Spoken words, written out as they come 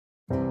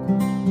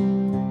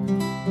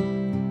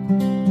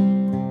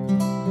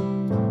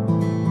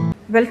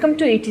Welcome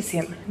to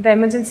AETCM, the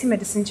emergency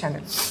medicine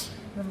channel.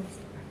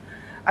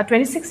 A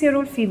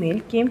 26-year-old female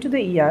came to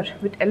the ER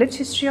with alleged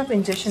history of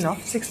ingestion of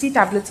 60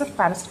 tablets of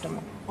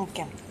paracetamol.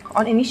 Okay.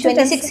 On initial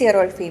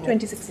 26-year-old female.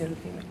 26-year-old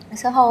female.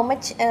 So how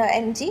much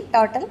mg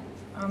total?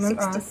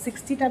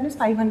 60 tablets,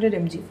 500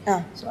 mg.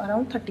 So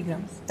around 30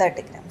 grams.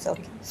 30 grams,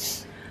 okay.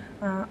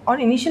 On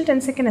initial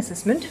 10-second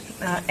assessment,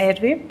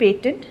 airway,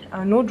 patent,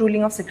 no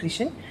drooling of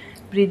secretion,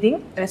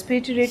 breathing,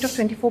 respiratory rate of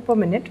 24 per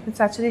minute with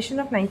saturation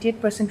of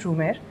 98%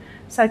 room air,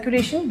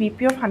 circulation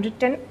BP of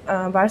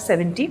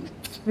 110/70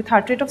 with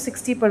heart rate of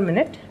 60 per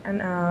minute and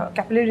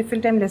capillary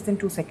refill time less than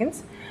 2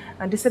 seconds.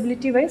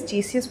 Disability wise,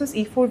 GCS was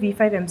E4,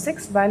 V5,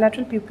 M6,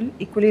 bilateral pupil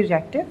equally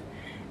reactive.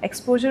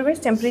 Exposure wise,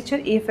 temperature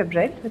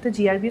afebrile with a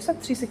GRBS of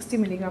 360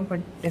 mg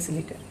per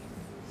deciliter.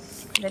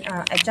 Then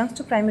adjuncts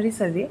to primary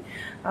survey,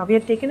 we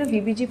had taken a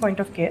VBG point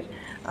of care.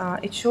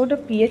 It showed a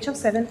pH of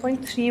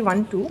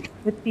 7.312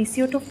 with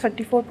PCO2 of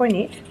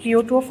 34.8,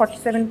 PO2 of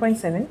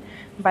 47.7,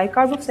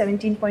 bicarb of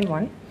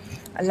 17.1,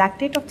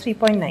 lactate of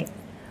 3.9,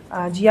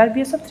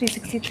 GRBS of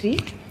 363,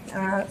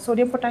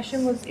 sodium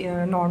potassium was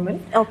normal.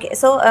 Okay,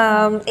 so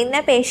in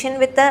a patient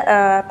with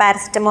a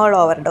paracetamol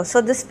overdose,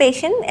 so this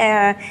patient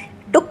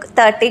took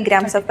 30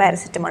 grams of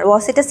paracetamol.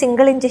 Was it a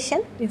single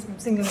injection? Yes,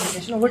 single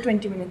injection over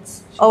 20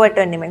 minutes. Over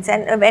 20 minutes.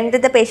 And when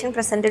did the patient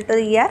present to the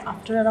ER?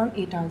 After around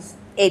 8 hours.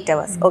 8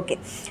 hours, okay.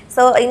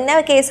 So in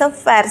a case of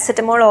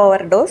paracetamol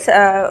overdose,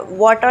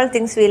 what all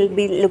things will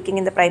be looking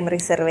in the primary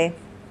survey?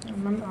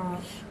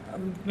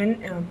 When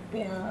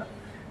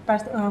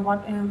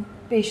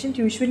patient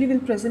usually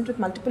will present with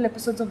multiple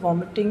episodes of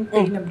vomiting,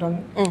 pain,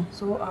 abdomen.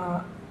 So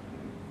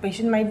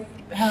patient might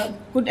have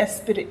good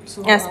aspirate.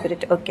 So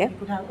aspirate, okay.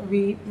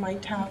 We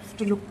might have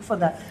to look for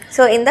that.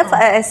 So in the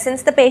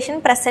since the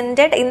patient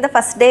presented in the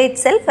first day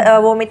itself,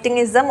 vomiting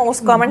is the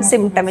most common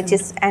symptom which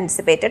is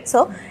anticipated.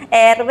 So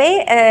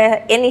airway,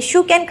 an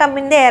issue can come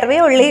in the airway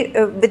only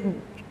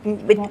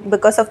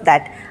because of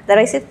that.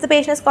 Otherwise, if the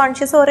patient is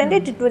conscious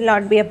oriented, it will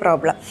not be a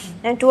problem.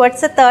 And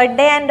towards the third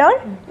day and all,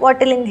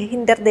 what will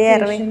hinder the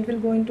airway? Patient will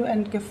go into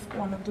NCAF.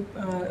 One of the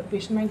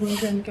patient might go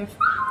into NCAF,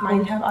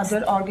 might have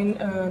other organ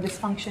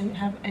dysfunction,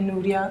 have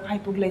anuria,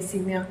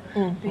 hypoglycemia.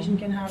 Patient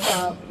can have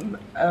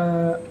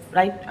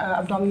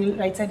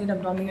right-sided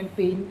abdominal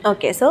pain.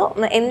 Okay, so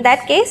in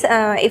that case,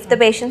 if the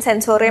patient's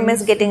sensorium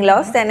is getting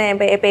lost, then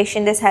a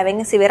patient is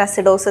having severe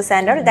acidosis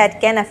and all,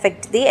 that can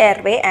affect the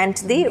airway and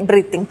the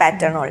breathing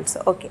pattern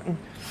also. Okay.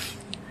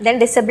 Then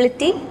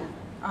disability?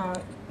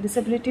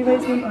 Disability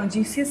wise,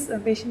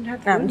 GCS patient had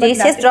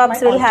GCS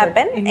drops will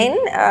happen in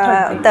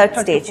third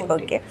stage.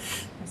 Okay.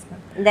 Yes,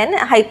 then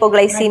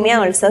hypoglycemia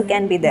also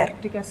can be there.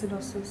 Lactic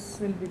acidosis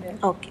will be there.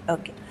 Okay,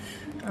 okay.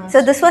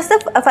 So this was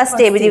the first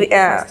ABG.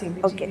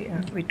 Okay.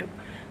 We took.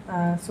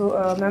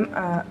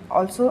 Ma'am,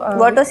 also.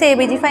 What was the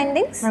ABG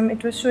findings? Ma'am,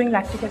 it was showing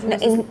lactic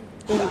acidosis.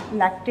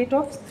 Lactate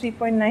of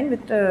 3.9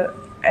 with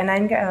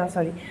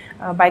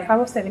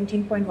bicarb of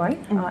 17.1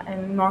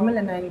 and normal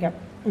anion gap.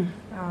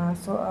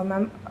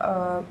 Ma'am,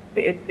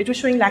 it was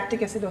showing lactic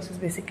acidosis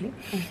basically.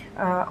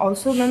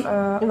 Also, ma'am.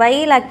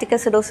 Why lactic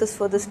acidosis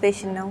for this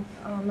patient now?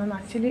 Ma'am,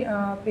 actually,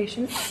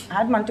 patient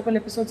had multiple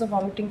episodes of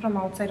vomiting from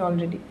outside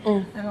already,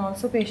 and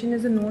also patient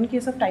is a known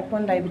case of type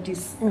 1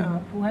 diabetes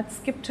who had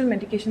skipped her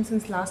medication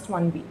since last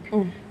 1 week.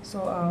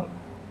 So.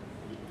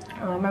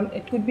 Ma'am,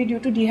 it could be due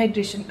to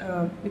dehydration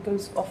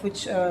because of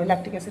which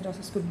lactic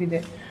acidosis could be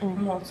there.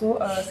 And also,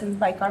 since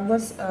bicarb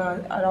was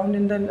around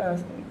in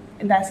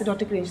the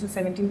acidotic range,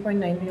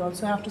 17.9, we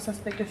also have to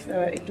suspect if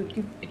it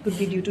could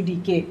be due to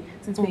decay,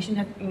 since patient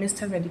had missed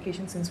her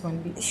medication since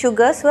 1 week.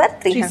 Sugars were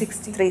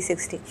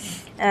 360.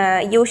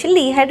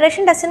 Usually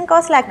dehydration doesn't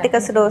cause lactic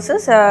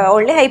acidosis,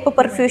 only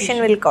hypoperfusion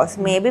will cause,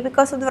 maybe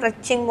because of the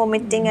retching,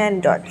 vomiting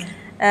and all.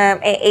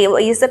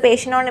 Is the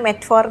patient on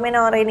metformin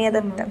or any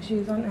other? No, she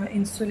is on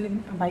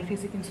insulin,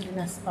 biphasic insulin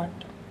aspart.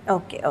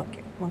 Okay.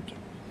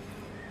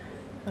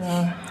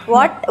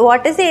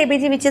 What is the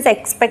ABG which is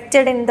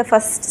expected in the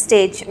first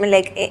stage,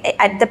 like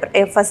at the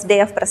first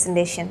day of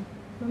presentation?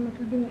 It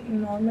will be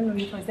normal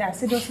only first. The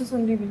acidosis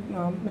only,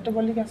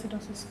 metabolic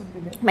acidosis could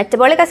be there.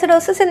 Metabolic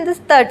acidosis in this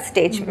third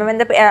stage, when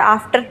the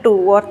after 2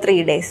 or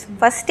 3 days.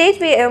 First stage,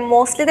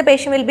 mostly the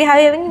patient will be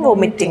having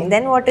vomiting.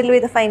 Then what will be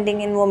the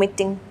finding in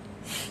vomiting?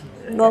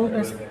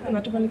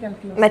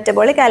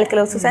 Metabolic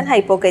alkalosis and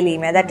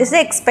hypokalemia. That is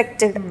the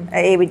expected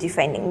ABG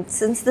finding.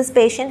 Since this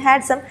patient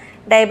had some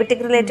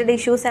diabetic related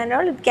issues and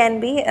all, it can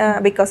be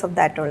because of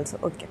that also.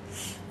 Okay.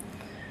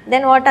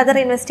 Then what other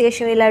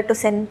investigation will have to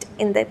send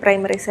in the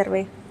primary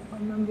survey?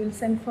 We'll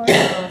send for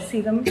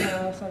serum,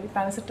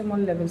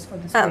 paracetamol levels for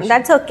this patient.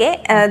 That's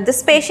okay.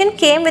 This patient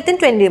came within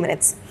 20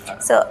 minutes.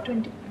 So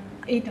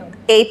 8 hours.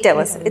 8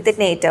 hours.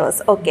 Within 8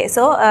 hours. Okay.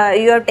 So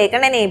you have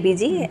taken an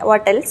ABG.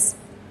 What else?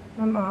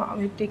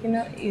 We've taken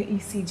a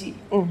ECG.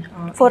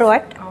 For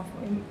what?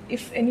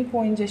 If any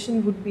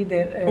co-ingestion would be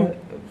there,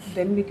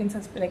 then we can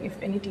suspect, like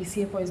if any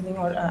TCA poisoning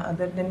or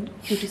other than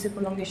QTC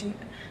prolongation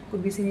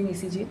could be seen in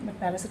ECG. But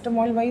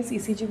paracetamol wise,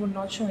 ECG would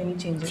not show any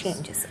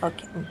changes.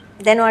 Okay.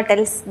 Then what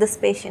else this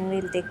patient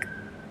will take?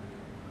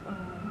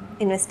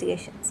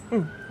 Investigations.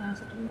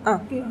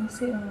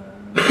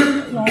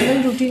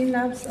 Normal routine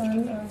labs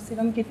and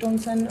serum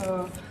ketones and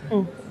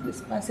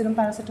serum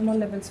paracetamol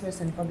levels were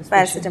sent for this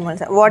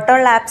Paracetamol. What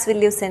all labs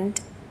will you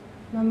send?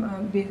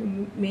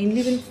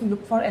 Mainly we'll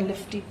look for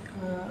LFT,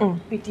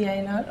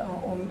 PTINR,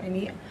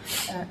 any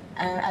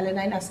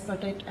alanine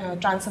aspartate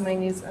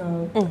transaminase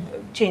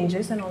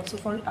changes, and also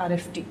for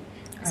RFT.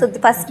 So the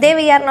first day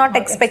we are not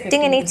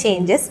expecting any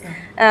changes,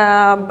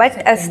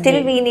 but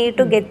still we need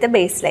to get the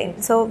baseline.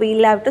 So we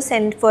will have to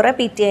send for a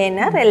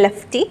PTINR,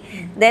 LFT,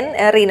 then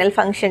a renal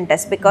function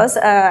test, because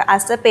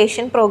as the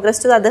patient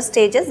progresses to the other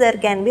stages, there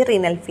can be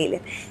renal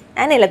failure.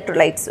 And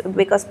electrolytes,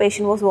 because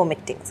patient was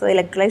vomiting. So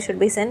electrolytes should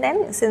be sent,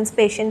 and since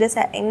patient is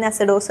in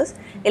acidosis,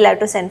 we'll have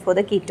to send for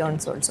the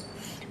ketones also.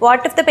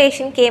 What if the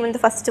patient came in the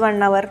first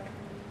 1 hour?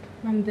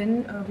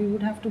 Then we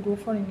would have to go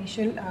for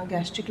initial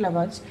gastric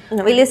lavage.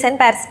 Will you send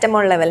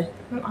paracetamol level?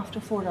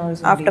 After 4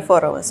 hours. After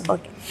 4 hours,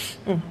 okay.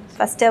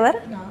 First hour?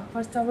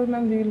 First hour,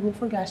 ma'am, we will go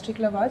for gastric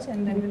lavage,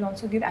 and then we'll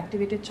also give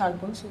activated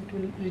charcoal, so it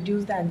will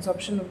reduce the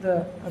absorption of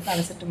the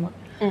paracetamol.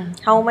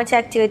 How much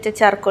activated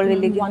charcoal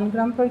will you give? 1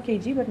 gram per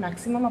kg, but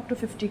maximum up to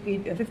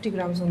 50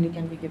 grams only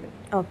can be given.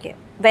 Okay.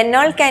 When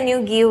all can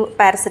you give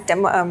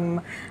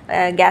paracetamol,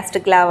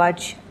 gastric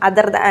lavage,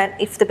 other than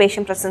if the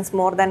patient presents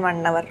more than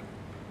 1 hour?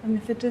 And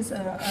if it is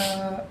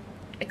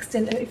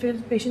if a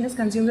patient has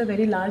consumed a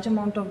very large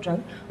amount of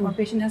drug, or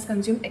patient has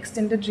consumed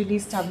extended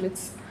release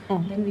tablets,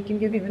 then we can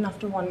give even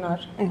after 1 hour.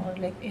 Or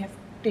like if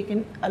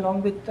taken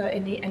along with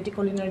any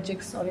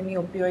anticholinergics or any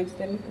opioids,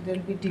 then there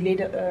will be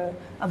delayed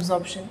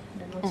absorption.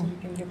 Then also we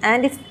can give.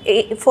 And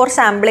if for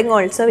sampling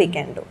also we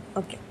can do.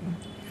 Okay.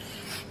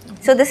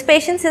 So this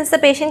patient, since the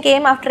patient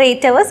came after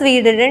 8 hours,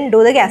 we didn't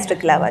do the gastric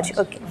lavage.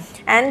 Okay.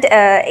 And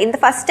in the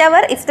first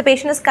hour, if the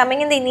patient is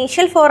coming in the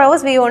initial 4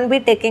 hours, we won't be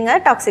taking a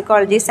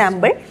toxicology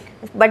sample.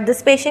 But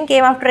this patient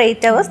came after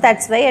 8 hours,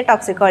 that's why a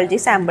toxicology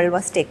sample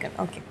was taken.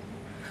 Okay.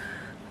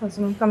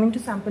 So coming to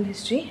sample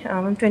history, a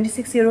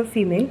 26-year-old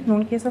female,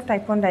 known case of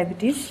type 1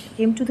 diabetes,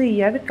 came to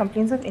the ER with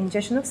complaints of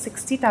ingestion of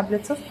 60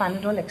 tablets of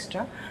Panadol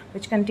Extra,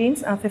 which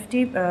contains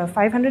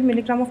 500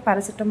 milligram of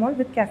paracetamol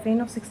with caffeine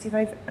of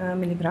 65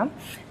 milligram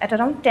at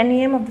around 10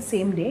 a.m. of the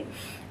same day,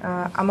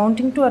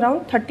 amounting to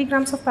around 30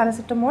 grams of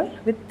paracetamol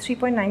with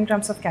 3.9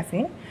 grams of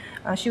caffeine.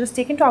 She was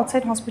taken to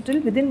outside hospital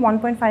within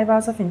 1.5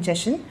 hours of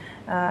ingestion.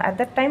 At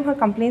that time, her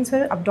complaints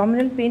were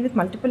abdominal pain with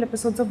multiple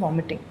episodes of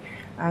vomiting.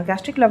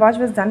 Gastric lavage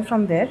was done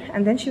from there,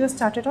 and then she was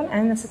started on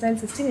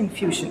N-acetylcysteine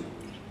infusion.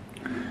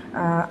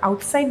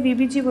 Outside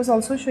VBG was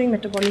also showing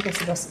metabolic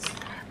acidosis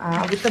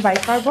with the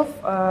bicarb of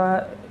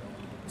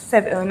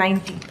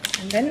 90,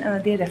 and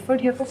then they referred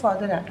here for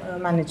further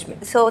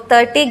management. So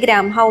 30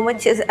 gram, how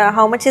much is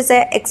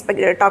the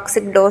expected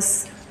toxic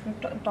dose?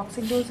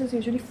 Toxic dose is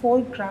usually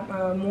 4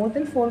 gram, more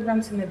than 4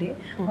 grams in a day,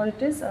 or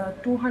it is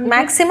 200.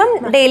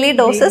 Maximum daily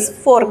dose is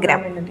 4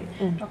 gram in a day.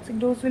 Toxic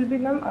dose will be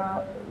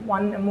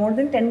more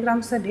than 10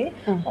 grams a day,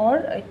 or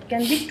it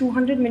can be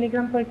 200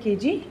 milligram per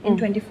kg in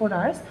 24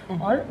 hours,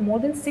 or more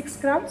than 6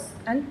 grams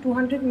and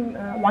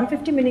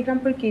 150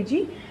 milligram per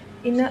kg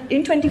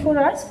in 24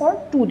 hours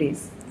for 2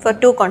 days. For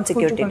 2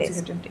 consecutive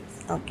days.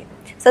 Okay.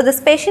 So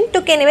this patient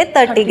took anyway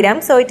 30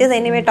 grams, so it is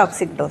anyway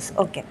toxic dose.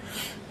 Okay.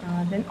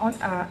 Then on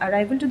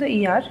arrival to the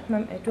ER,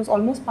 it was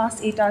almost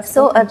past 8 hours.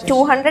 So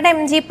 200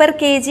 mg per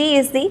kg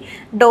is the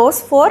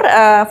dose for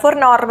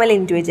normal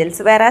individuals,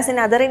 whereas in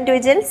other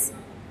individuals,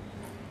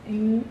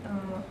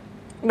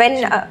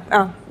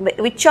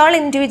 which all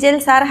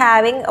individuals are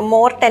having a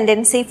more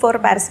tendency for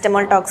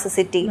paracetamol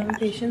toxicity?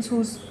 Patients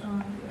whose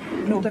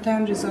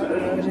glutathione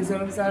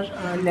reserves are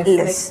less,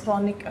 like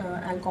chronic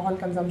alcohol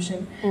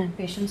consumption,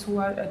 patients who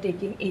are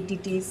taking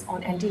ATTs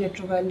on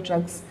antiretroviral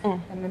drugs,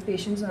 and then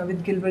patients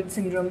with Gilbert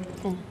syndrome,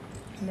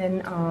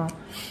 then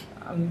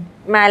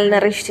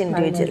malnourished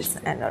individuals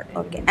and all.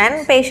 Okay.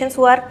 And patients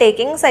who are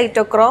taking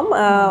cytochrome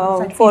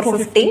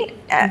 450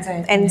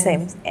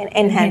 enzymes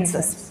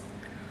enhancers.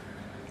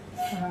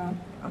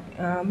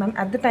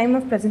 At the time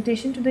of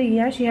presentation to the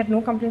ER, she had no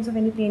complaints of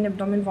any pain,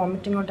 abdomen,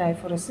 vomiting or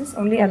diaphoresis.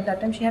 Only at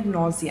that time she had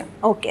nausea.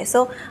 Okay,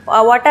 so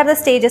what are the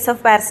stages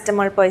of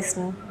paracetamol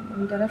poisoning?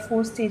 There are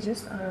 4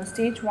 stages.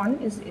 Stage 1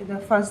 is the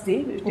first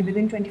day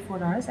within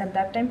 24 hours. At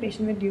that time,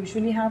 patient will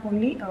usually have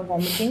only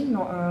vomiting,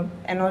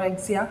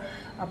 anorexia,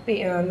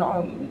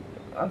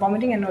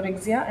 vomiting,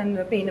 anorexia,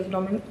 and pain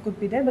abdomen could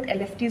be there, but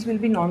LFTs will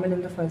be normal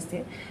in the first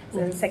day.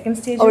 The second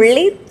stage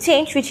only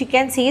change which you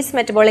can see is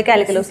metabolic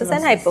alkalosis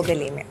and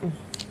hypokalemia.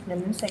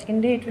 Then the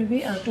second day it will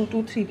be 2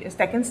 to 3 days.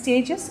 Second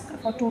stage is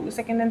for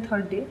second and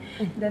third day.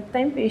 That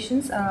time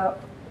patients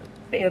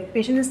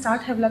patient will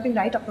start developing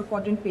right upper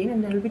quadrant pain,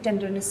 and there will be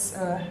tenderness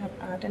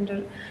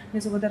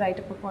over the right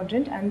upper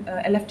quadrant, and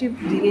LFT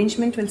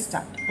derangement will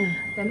start.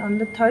 Then on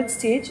the third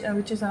stage,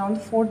 which is around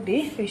the 4th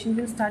day, patient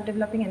will start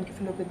developing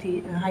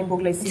encephalopathy,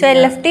 hypoglycemia. So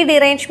LFT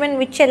derangement,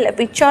 which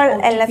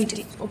all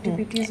LFT?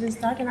 OTPTs will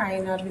start, and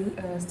INR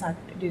will start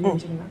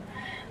deranging now.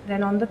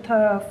 Then on the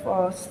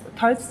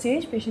third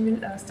stage, patient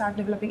will start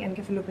developing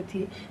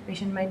encephalopathy.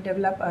 Patient might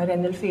develop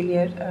renal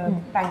failure,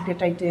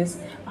 pancreatitis,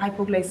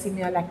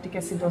 hypoglycemia, lactic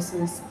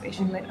acidosis.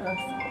 Patient might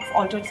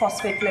altered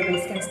phosphate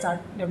levels can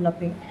start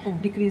developing,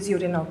 decreased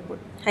urine output.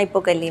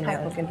 Hypokalemia.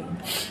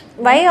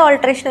 Why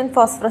alteration in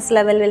phosphorus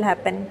level will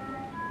happen?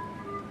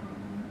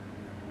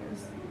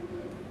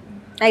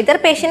 Either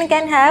patient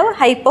can have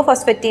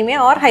hypophosphatemia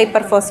or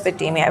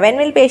hyperphosphatemia.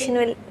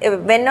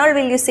 When all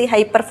will you see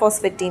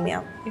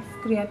hyperphosphatemia? If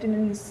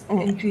creatinine is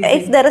increasing.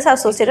 If there is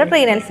associated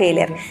renal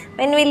failure.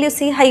 When will you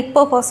see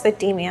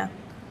hypophosphatemia?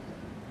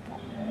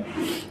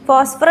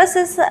 Phosphorus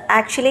is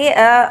actually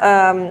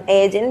a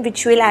agent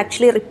which will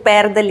actually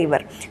repair the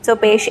liver. So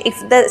if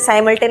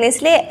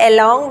simultaneously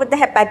along with the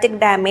hepatic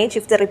damage,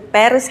 if the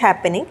repair is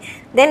happening,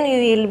 then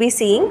you will be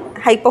seeing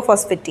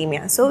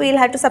hypophosphatemia. So we will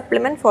have to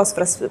supplement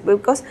phosphorus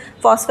because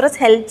phosphorus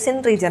helps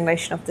in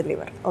regeneration of the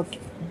liver. Okay.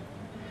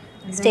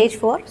 Stage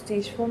 4?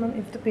 Stage 4,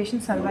 if the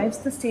patient survives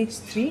the stage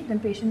 3, then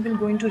patient will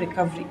go into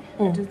recovery.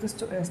 That is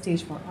the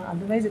stage 4.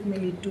 Otherwise, it may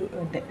lead to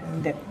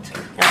death.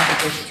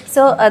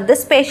 So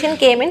this patient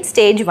came in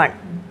stage 1,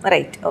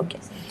 right? Okay.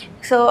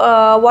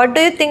 So what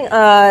do you think?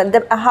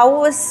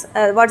 What's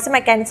the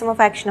mechanism of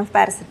action of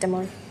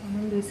paracetamol?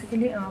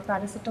 Basically,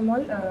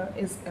 paracetamol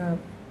is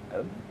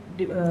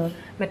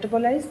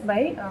metabolized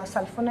by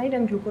sulfonide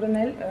and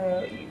glucuronide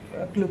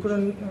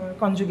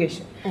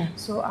conjugation.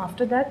 So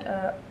after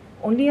that,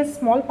 only a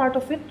small part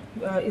of it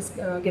is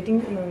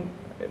getting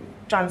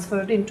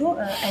transferred into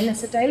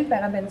N-acetyl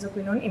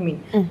parabenzoquinone imine,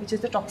 which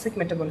is the toxic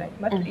metabolite.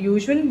 But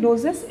usual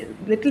doses,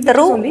 little bit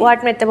only.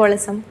 What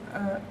metabolism?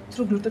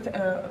 Through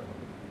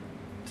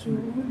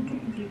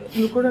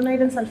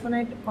glucuronide and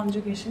sulfonide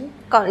conjugation.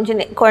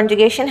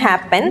 Conjugation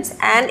happens,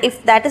 and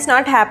if that is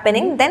not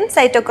happening, then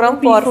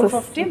cytochrome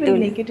P450 will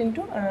make it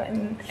into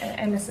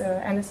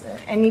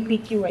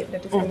NEPQI,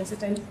 that is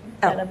N-acetyl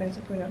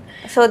parabenzoquinone.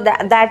 So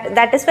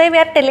that is why we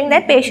are telling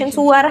that patients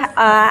who are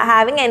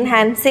having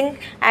enhancing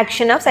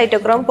action of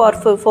cytochrome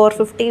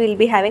P450 will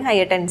be having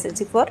higher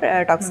tendency for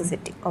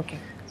toxicity. Okay.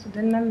 So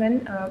then, ma'am,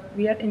 when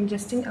we are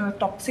ingesting a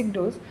toxic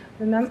dose,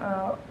 then ma'am,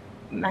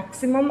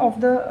 maximum of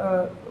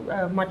the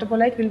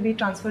metabolite will be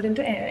transferred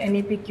into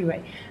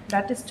NAPQI.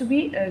 That is to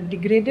be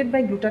degraded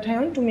by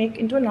glutathione to make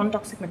into a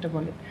non-toxic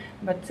metabolite.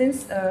 But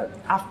since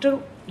after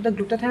the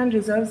glutathione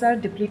reserves are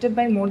depleted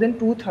by more than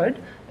 2/3,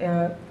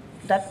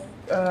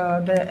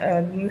 the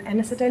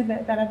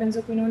N-acetyl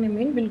parabenzoquinone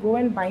imine will go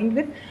and bind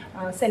with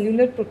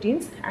cellular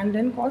proteins and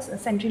then cause a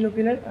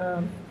centrilobular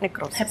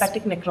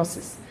hepatic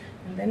necrosis,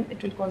 and then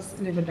it will cause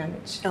liver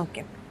damage.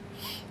 Okay.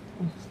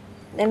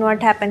 Then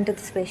what happened to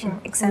this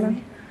patient?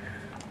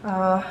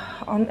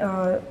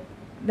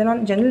 Then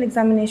on general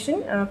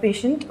examination,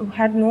 patient who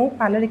had no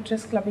pallor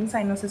icterus clubbing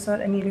cyanosis or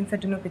any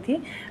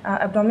lymphadenopathy.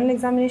 Abdominal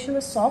examination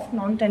was soft,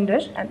 non-tender,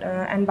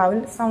 and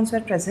bowel sounds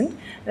were present.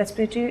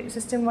 Respiratory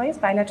system wise,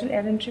 bilateral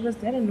air entry was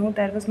there, and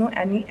there was no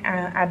any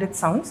added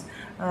sounds.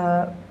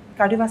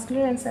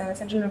 Cardiovascular and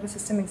central nervous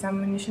system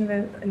examination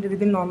were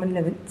within normal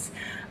levels.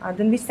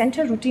 Then we sent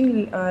her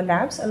routine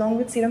labs along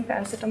with serum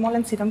paracetamol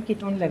and serum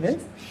ketone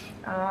levels.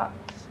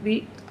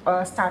 We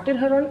started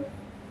her on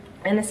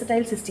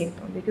N-acetylcysteine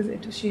because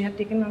she had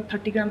taken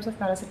 30 grams of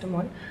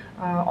paracetamol.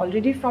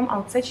 Already from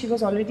outside she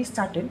was already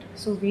started.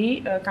 So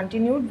we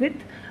continued with...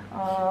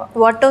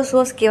 what dose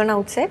was given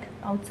outside?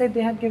 Outside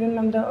they had given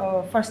on the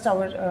first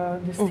hour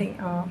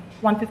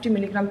 150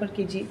 milligram per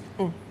kg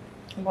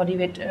body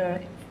weight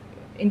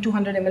in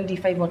 200 ml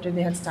D5 water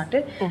they had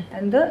started.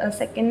 And the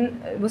second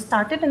was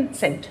started and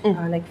sent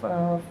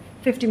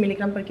 50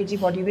 milligram per kg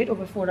body weight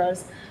over 4 hours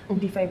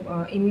D5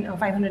 in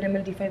 500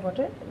 ml D5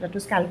 water. That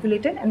was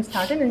calculated and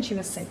started, and she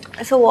was sent.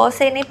 So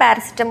was any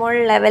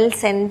paracetamol level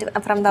sent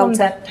from the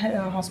outside? That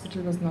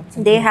hospital was not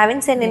sent. They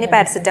haven't sent any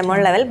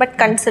paracetamol level, but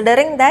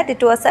considering that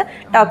it was a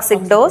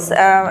toxic dose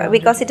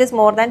because it is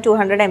more than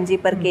 200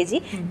 mg per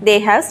kg, they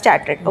have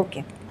started.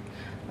 Okay.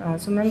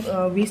 So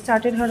ma'am, we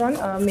started her on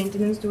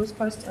maintenance dose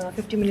first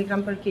 50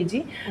 milligram per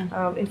kg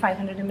in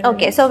 500 ml.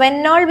 Okay, so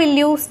when all will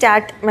you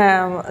start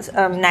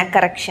NAC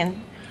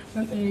correction?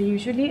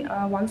 Usually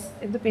once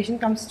if the patient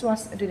comes to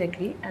us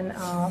directly, and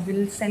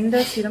we'll send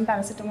the serum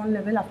paracetamol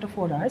level after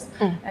 4 hours,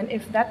 and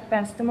if that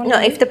paracetamol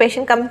if the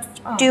patient comes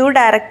to you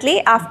directly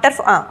after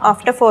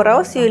 4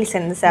 hours, you will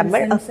send the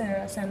sample.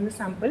 Send the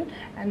sample,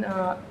 and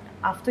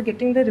after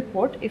getting the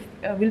report, if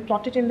we'll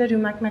plot it in the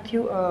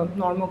Rumac-Matthew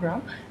normogram,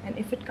 and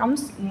if it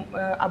comes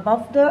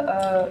above the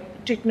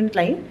treatment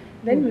line,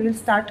 then we will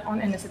start on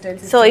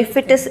N-acetylcysteine. So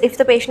if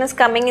the patient is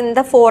coming in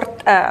the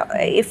 4th,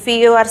 if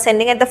you are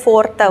sending at the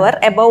 4th hour,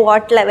 above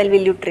what level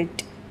will you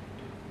treat?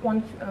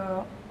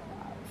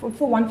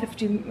 For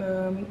 150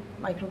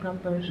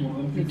 microgram per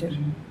liter.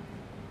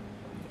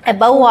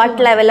 Above what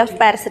level of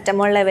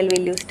paracetamol level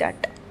will you start?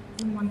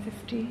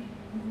 150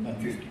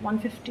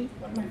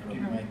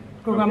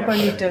 microgram per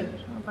liter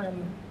per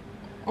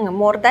ml.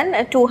 More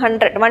than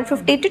 200,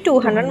 150 to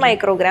 200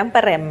 microgram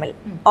per ml.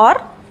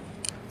 Or,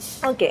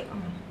 okay,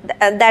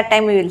 that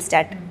time we will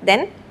start.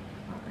 Then?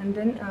 And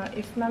then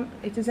if ma'am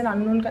it is an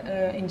unknown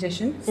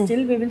ingestion,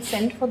 still we will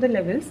send for the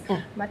levels.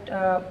 But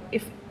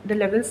if the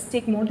levels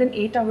take more than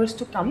 8 hours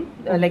to come,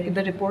 like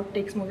the report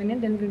takes more than 8,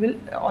 then we will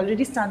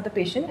already start the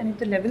patient, and if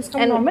the levels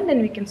come normal,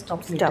 then we can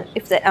stop later.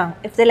 If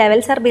the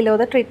levels are below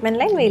the treatment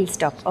line, we will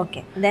stop.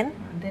 Okay. Then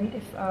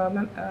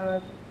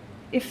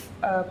if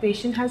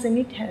patient has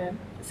any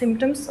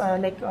symptoms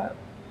like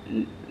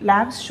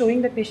labs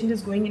showing that patient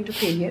is going into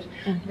failure,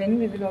 then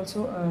we will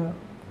also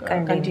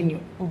continue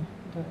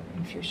the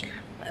infusion.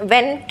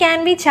 When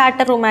can we chart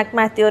a rheumatic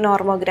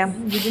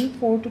normogram? Within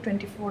 4 to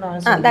 24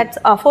 hours. That's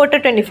 4 to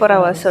 24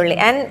 hours only.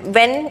 And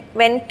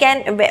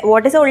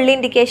what is the only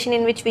indication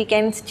in which we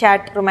can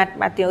chart rheumatic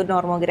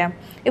normogram?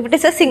 If it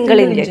is a single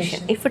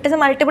injection. If it is a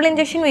multiple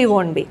injection, we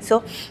won't be.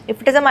 So, if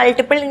it is a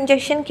multiple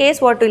injection case,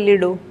 what will you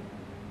do?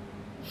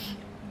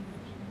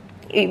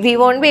 We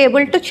won't be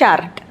able to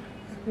chart.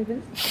 We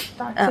will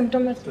start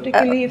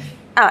symptomatically if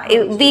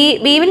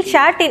we will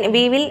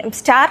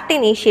start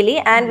initially,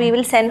 and we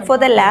will send for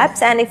the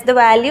labs, and if the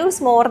value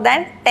is more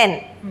than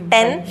 10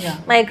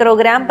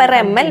 microgram per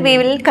ml, we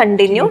will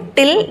continue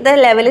till the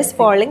level is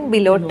falling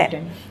below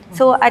 10.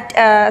 So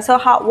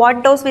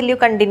what dose will you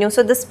continue?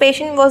 So this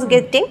patient was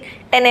getting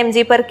 10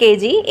 mg per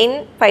kg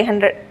in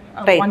 500,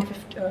 right?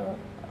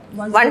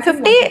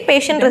 150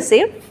 patient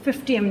received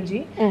 50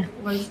 mg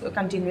was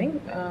continuing.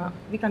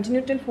 We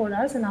continued till 4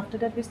 hours, and after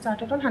that we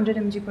started on 100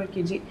 mg per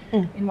kg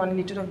in 1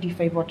 liter of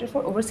D5 water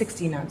for over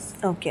 16 hours.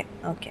 Okay.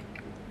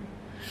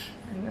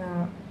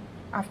 And,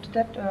 after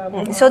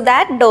that, so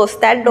that dose,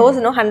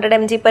 100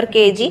 mg per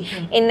kg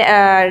in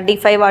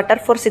D5 water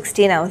for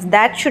 16 hours.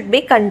 That should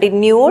be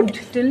continued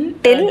till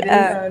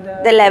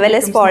the level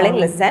is falling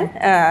less than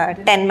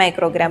 10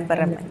 microgram per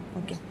ml.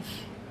 Okay.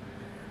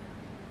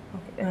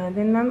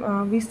 Then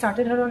ma'am, we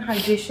started her on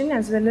hydration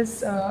as well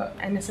as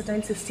an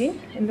acetylcysteine.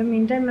 In the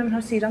meantime, ma'am,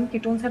 her serum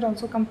ketones had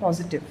also come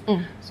positive.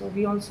 So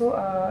we also,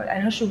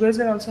 and her sugars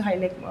were also high,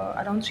 like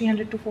around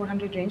 300 to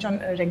 400 range on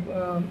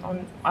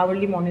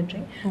hourly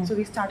monitoring. So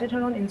we started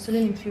her on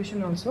insulin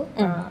infusion also.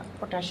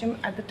 Potassium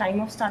at the time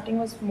of starting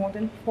was more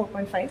than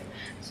 4.5.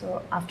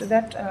 So after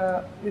that,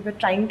 we were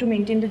trying to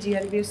maintain the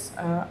GLBs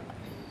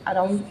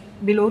around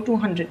below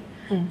 200.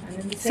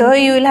 So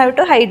you will have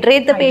to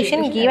hydrate the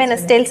patient, give an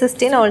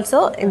acetylcysteine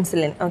also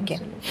insulin. Okay.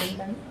 And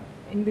then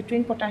in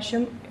between,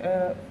 potassium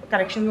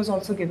correction was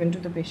also given to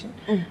the patient.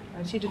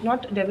 She did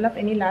not develop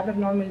any lab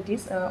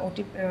abnormalities.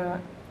 SGOT,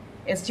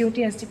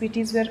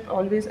 SGPTs were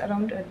always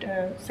around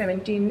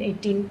 17,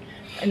 18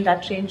 in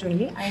that range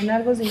only.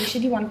 INR was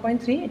initially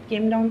 1.3, it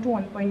came down to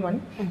 1.1,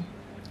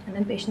 and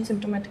then patient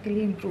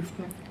symptomatically improved.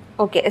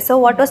 Okay, so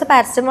what was the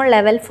paracetamol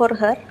level for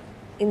her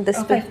in this?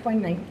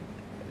 5.9.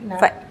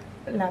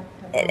 Lab.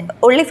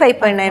 Only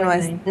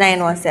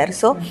 5.9 was there.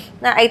 So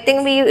I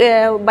think we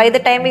by the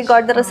time we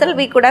got the result,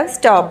 we could have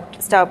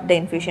stopped the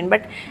infusion.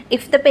 But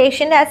if the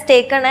patient has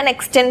taken an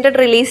extended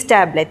release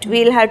tablet,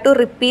 we will have to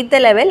repeat the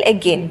level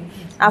again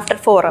after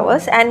 4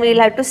 hours, and we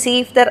will have to see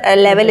if the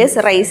level is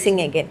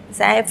rising again.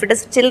 So if it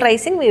is still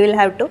rising, we will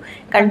have to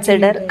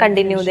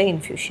continue the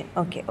infusion.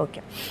 Okay.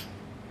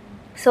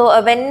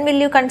 So when will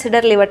you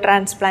consider liver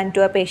transplant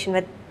to a patient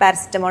with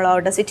paracetamol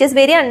overdose? Which is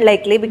very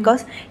unlikely,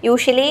 because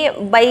usually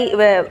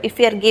if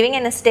you are giving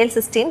an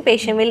acetylcysteine,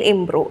 patient will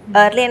improve.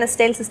 Early an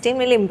acetylcysteine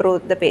will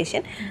improve the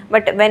patient.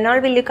 But when all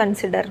will you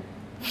consider?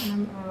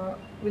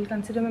 We'll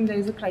consider, ma'am, there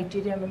is a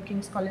criteria, ma'am,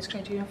 King's College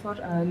criteria for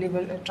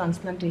liver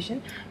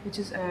transplantation, which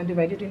is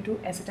divided into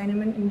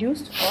acetaminophen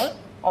induced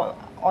or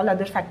all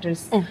other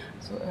factors.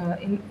 So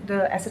in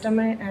the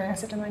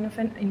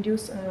acetaminophen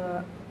induced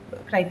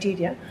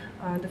criteria,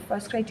 the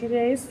first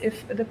criteria is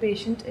if the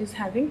patient is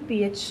having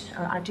pH,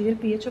 arterial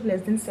pH of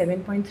less than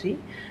 7.3,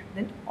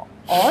 then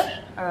or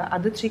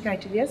other 3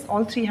 criteria,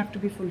 all 3 have to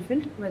be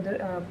fulfilled,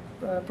 whether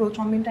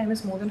prothrombin time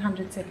is more than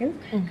 100 seconds,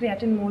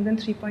 creatinine more than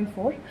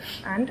 3.4,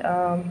 and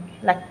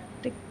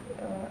lactic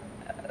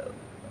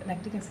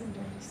acid,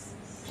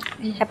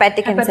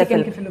 hepatic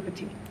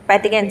encephalopathy.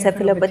 Hepatic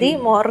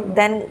encephalopathy more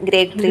than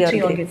grade 3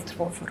 or grade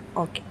 4.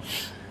 Okay.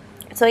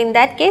 So in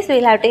that case, we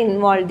will have to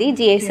involve the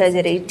GI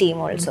surgery team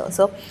also.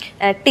 So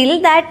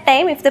till that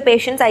time, if the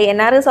patient's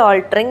INR is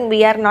altering,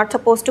 we are not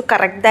supposed to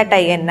correct that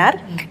INR.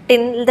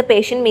 Till the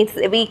patient meets,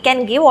 we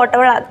can give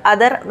whatever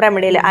other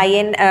remedial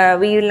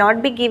we will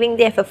not be giving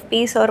the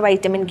FFPs or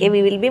vitamin K.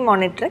 We will be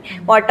monitoring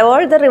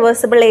whatever the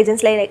reversible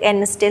agents like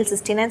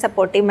N-acetylcysteine and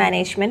supportive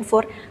management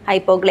for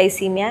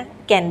hypoglycemia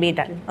can be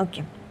done.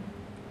 Okay.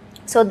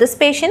 So this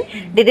patient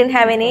didn't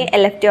have any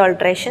LFT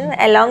alteration.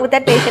 Along with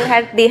that, patient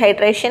had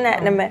dehydration,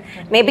 and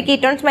maybe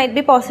ketones might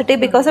be positive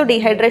because of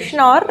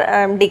dehydration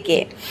or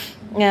decay,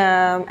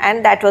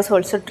 and that was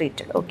also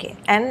treated. Okay.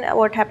 And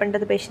what happened to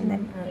the patient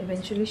then?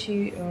 Eventually,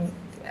 she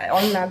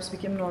all labs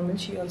became normal.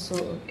 She also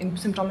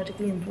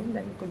symptomatically improved,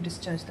 then we could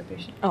discharge the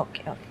patient.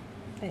 Okay, okay.